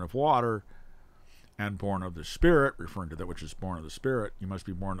is born of water, and born of the Spirit, referring to that which is born of the Spirit. You must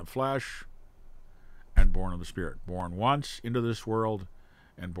be born of flesh and born of the Spirit. Born once into this world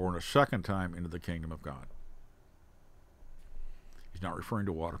and born a second time into the kingdom of God. He's not referring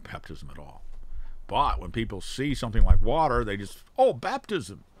to water baptism at all. But when people see something like water, they just, oh,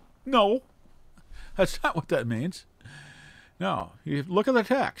 baptism. No, that's not what that means. No, you look at the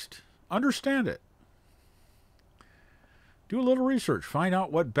text, understand it. Do a little research, find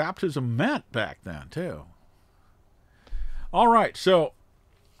out what baptism meant back then, too. All right, so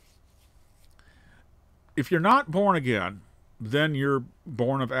if you're not born again, then you're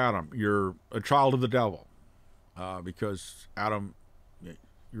born of Adam. You're a child of the devil, because Adam,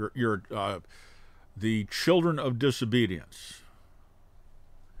 you're the children of disobedience.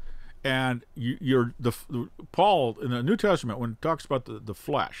 And Paul in the New Testament, when it talks about the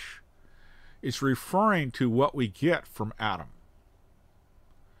flesh, it's referring to what we get from Adam.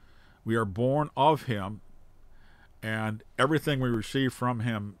 We are born of him, and everything we receive from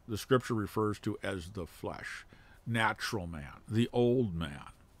him, the Scripture refers to as the flesh, natural man, the old man,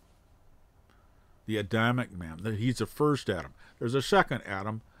 the Adamic man. He's the first Adam. There's a second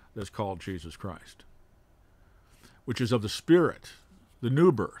Adam that's called Jesus Christ, which is of the Spirit, the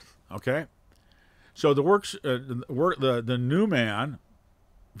new birth. Okay, so the works, the new man.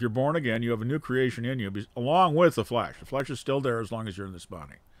 If you're born again, you have a new creation in you, along with the flesh. The flesh is still there as long as you're in this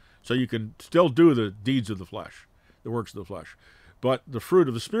body, so you can still do the deeds of the flesh, the works of the flesh. But the fruit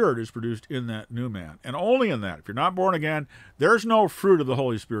of the Spirit is produced in that new man, and only in that. If you're not born again, there's no fruit of the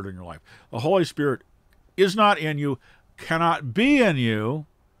Holy Spirit in your life. The Holy Spirit is not in you, cannot be in you,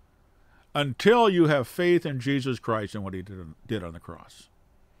 until you have faith in Jesus Christ and what he did on the cross.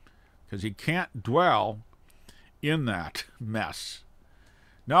 Because he can't dwell in that mess.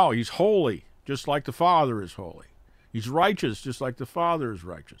 No, he's holy, just like the Father is holy. He's righteous, just like the Father is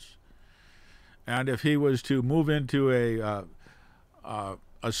righteous. And if he was to move into a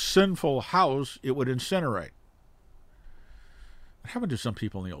sinful house, it would incinerate. What happened to some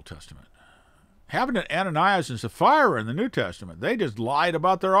people in the Old Testament? Happened to Ananias and Sapphira in the New Testament. They just lied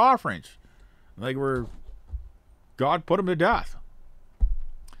about their offerings. God put them to death.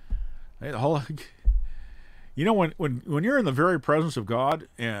 You know, when you're in the very presence of God,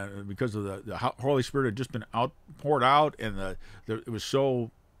 and because of the Holy Spirit had just been poured out, and it was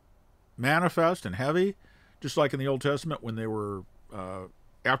so manifest and heavy, just like in the Old Testament when they were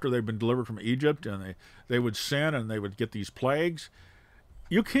after they'd been delivered from Egypt, and they would sin and they would get these plagues.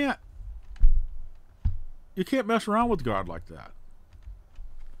 You can't mess around with God like that.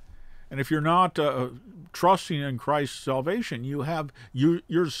 And if you're not trusting in Christ's salvation,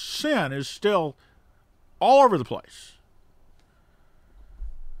 your sin is still all over the place.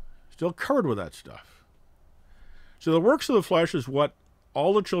 Still covered with that stuff. So the works of the flesh is what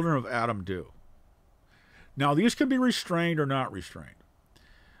all the children of Adam do. Now, these can be restrained or not restrained.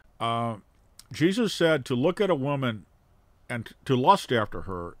 Jesus said to look at a woman and to lust after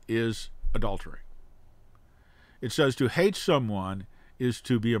her is adultery. It says to hate someone is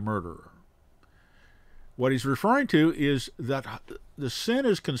to be a murderer. What he's referring to is that the sin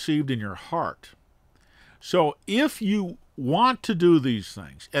is conceived in your heart. So if you want to do these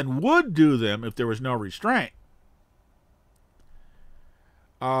things and would do them if there was no restraint,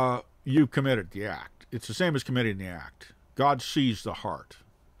 you committed the act. It's the same as committing the act. God sees the heart.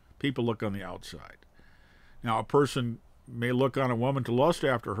 People look on the outside. Now, a person may look on a woman to lust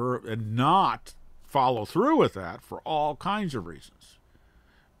after her and not follow through with that for all kinds of reasons.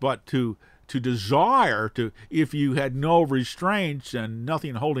 But to desire to, if you had no restraints and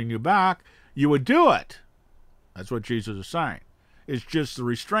nothing holding you back, you would do it. That's what Jesus is saying. It's just the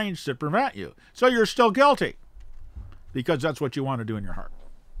restraints that prevent you. So you're still guilty because that's what you want to do in your heart.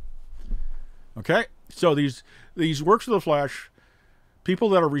 Okay? So these works of the flesh, People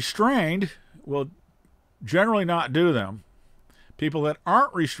that are restrained will generally not do them. People that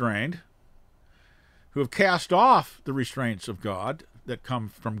aren't restrained, who have cast off the restraints of God that come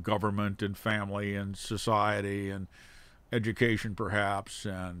from government and family and society and education perhaps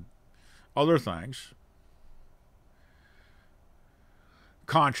and other things,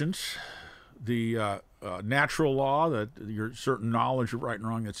 conscience, the natural law, that your certain knowledge of right and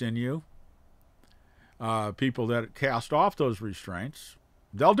wrong that's in you, people that cast off those restraints,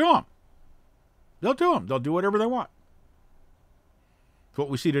 they'll do them. They'll do them. They'll do whatever they want. It's what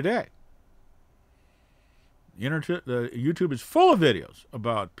we see today. YouTube is full of videos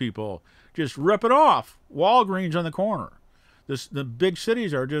about people just ripping off Walgreens on the corner. The big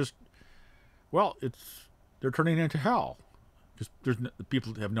cities are just, well, they're turning into hell. Because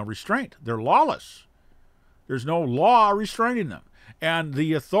people have no restraint. They're lawless. There's no law restraining them. And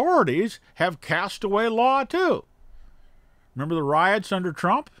the authorities have cast away law too. Remember the riots under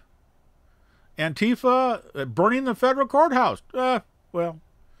Trump? Antifa burning the federal courthouse. Well,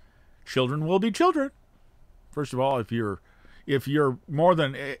 children will be children. First of all, if you're more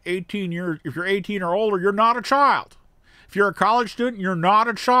than 18 years, if you're 18 or older, you're not a child. If you're a college student, you're not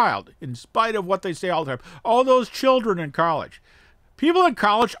a child, in spite of what they say all the time. All those children in college. People in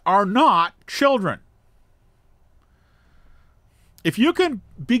college are not children. If you can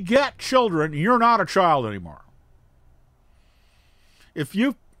beget children, you're not a child anymore. If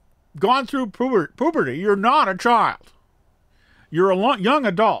you've gone through puberty, you're not a child. You're a young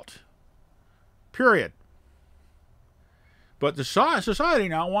adult. Period. But the society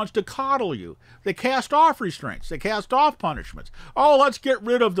now wants to coddle you. They cast off restraints. They cast off punishments. Oh, let's get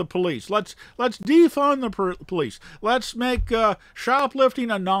rid of the police. Let's defund the police. Let's make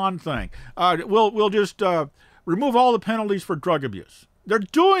shoplifting a non-thing. We'll just remove all the penalties for drug abuse. They're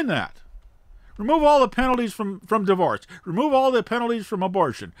doing that. Remove all the penalties from divorce. Remove all the penalties from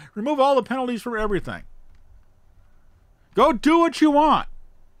abortion. Remove all the penalties from everything. Go do what you want.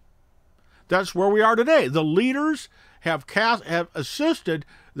 That's where we are today. The leaders have assisted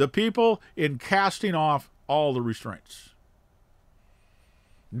the people in casting off all the restraints.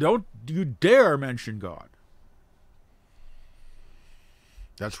 Don't you dare mention God.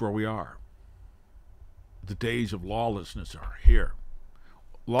 That's where we are. The days of lawlessness are here.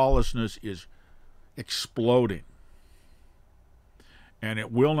 Lawlessness is exploding. And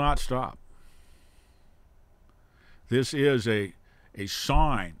it will not stop. This is a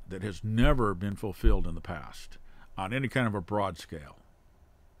sign that has never been fulfilled in the past on any kind of a broad scale.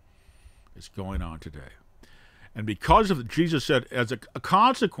 It's going on today. And because of Jesus said, as a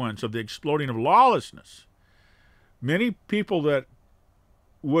consequence of the exploding of lawlessness, many people that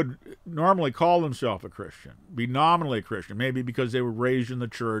would normally call themselves a Christian, be nominally a Christian, maybe because they were raised in the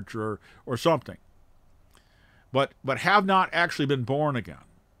church or something, but have not actually been born again,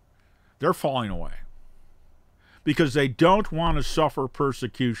 they're falling away. Because they don't want to suffer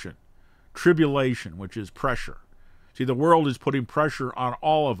persecution, tribulation, which is pressure. See, the world is putting pressure on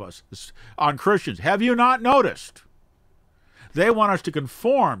all of us, on Christians. Have you not noticed? They want us to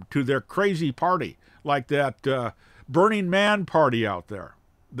conform to their crazy party, like that Burning Man party out there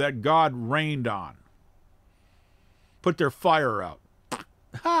that God rained on. Put their fire out.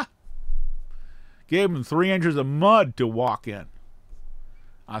 Ha! Gave them 3 inches of mud to walk in.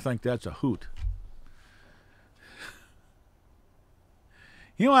 I think that's a hoot.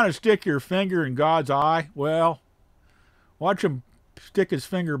 You want to stick your finger in God's eye? Well, watch him stick his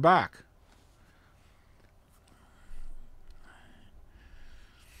finger back.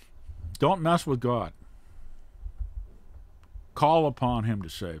 Don't mess with God. Call upon him to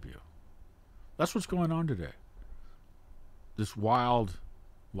save you. That's what's going on today. This wild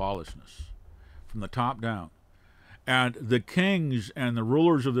lawlessness from the top down. And the kings and the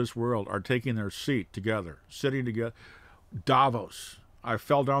rulers of this world are taking their seat together, sitting together. Davos. I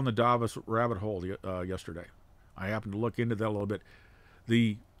fell down the Davos rabbit hole yesterday. I happened to look into that a little bit.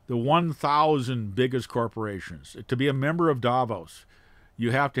 The 1,000 biggest corporations. To be a member of Davos,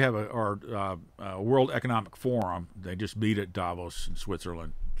 you have to have a World Economic Forum. They just meet at Davos in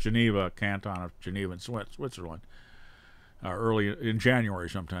Switzerland, Geneva, Canton of Geneva in Switzerland, early in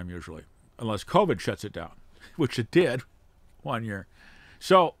January sometime usually, unless COVID shuts it down, which it did one year.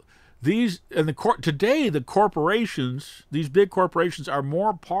 So today the corporations, these big corporations, are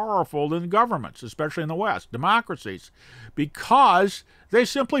more powerful than governments, especially in the West, democracies, because they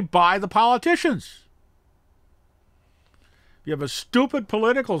simply buy the politicians. You have a stupid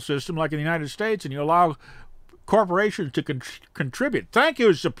political system like in the United States, and you allow corporations to contribute. Thank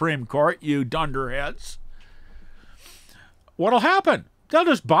you, Supreme Court, you dunderheads. What'll happen? They'll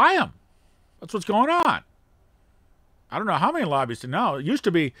just buy them. That's what's going on. I don't know how many lobbyists now. It used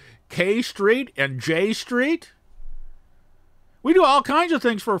to be K Street and J Street. We do all kinds of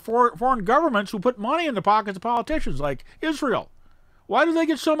things for foreign governments who put money in the pockets of politicians, like Israel. Why do they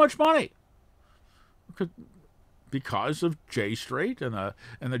get so much money? Because of J Street and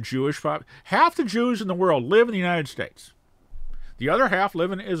the Jewish pop. Half the Jews in the world live in the United States. The other half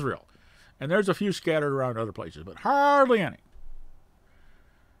live in Israel. And there's a few scattered around other places, but hardly any.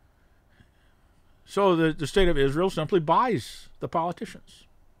 So the state of Israel simply buys the politicians.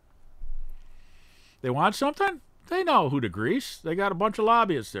 They want something? They know who to grease. They got a bunch of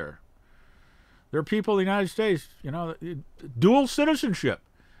lobbyists there. They're people in the United States, dual citizenship.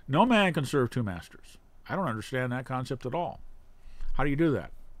 No man can serve two masters. I don't understand that concept at all. How do you do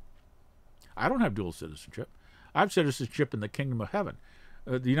that? I don't have dual citizenship. I have citizenship in the kingdom of heaven.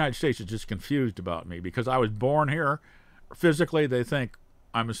 The United States is just confused about me because I was born here. Physically, they think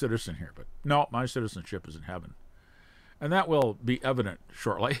I'm a citizen here. But no, my citizenship is in heaven. And that will be evident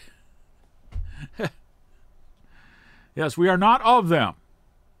shortly. Yes, we are not of them.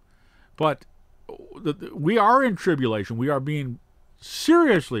 But we are in tribulation. We are being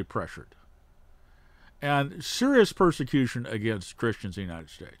seriously pressured. And serious persecution against Christians in the United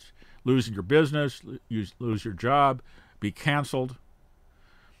States. Losing your business, lose your job, be canceled.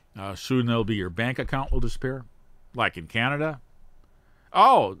 Soon your bank account will disappear, like in Canada.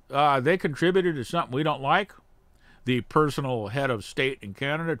 They contributed to something we don't like. The personal head of state in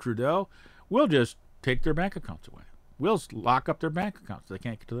Canada, Trudeau, we'll just take their bank accounts away. We'll lock up their bank accounts so they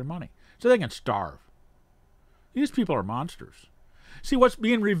can't get to their money, so they can starve. These people are monsters. See, what's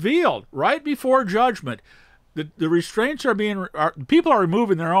being revealed right before judgment, the restraints people are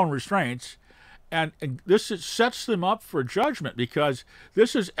removing their own restraints, and this sets them up for judgment because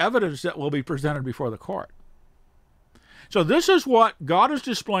this is evidence that will be presented before the court. So this is what God is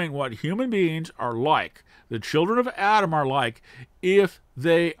displaying, what human beings are like, the children of Adam are like, if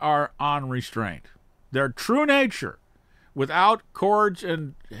they are unrestrained. Their true nature, without cords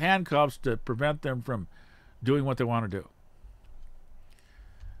and handcuffs to prevent them from doing what they want to do.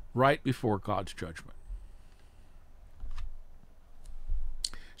 Right before God's judgment.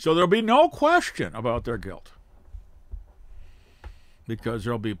 So there'll be no question about their guilt. Because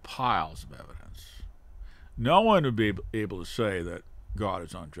there'll be piles of evidence. No one would be able to say that God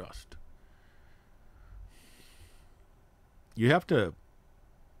is unjust. You have to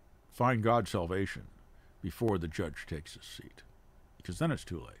find God's salvation before the judge takes his seat. Because then it's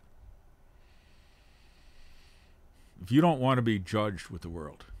too late. If you don't want to be judged with the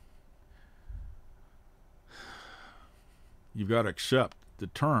world, you've got to accept the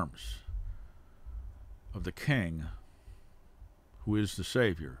terms of the King who is the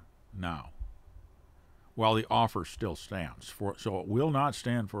Savior now, while the offer still stands. So it will not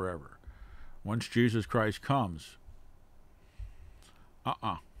stand forever. Once Jesus Christ comes,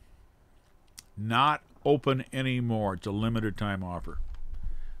 not open anymore. It's a limited time offer.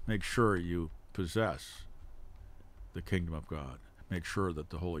 Make sure you possess the kingdom of God. Make sure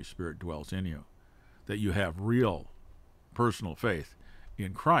that the Holy Spirit dwells in you, that you have real personal faith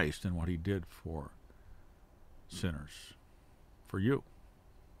in Christ and what he did for sinners, for you.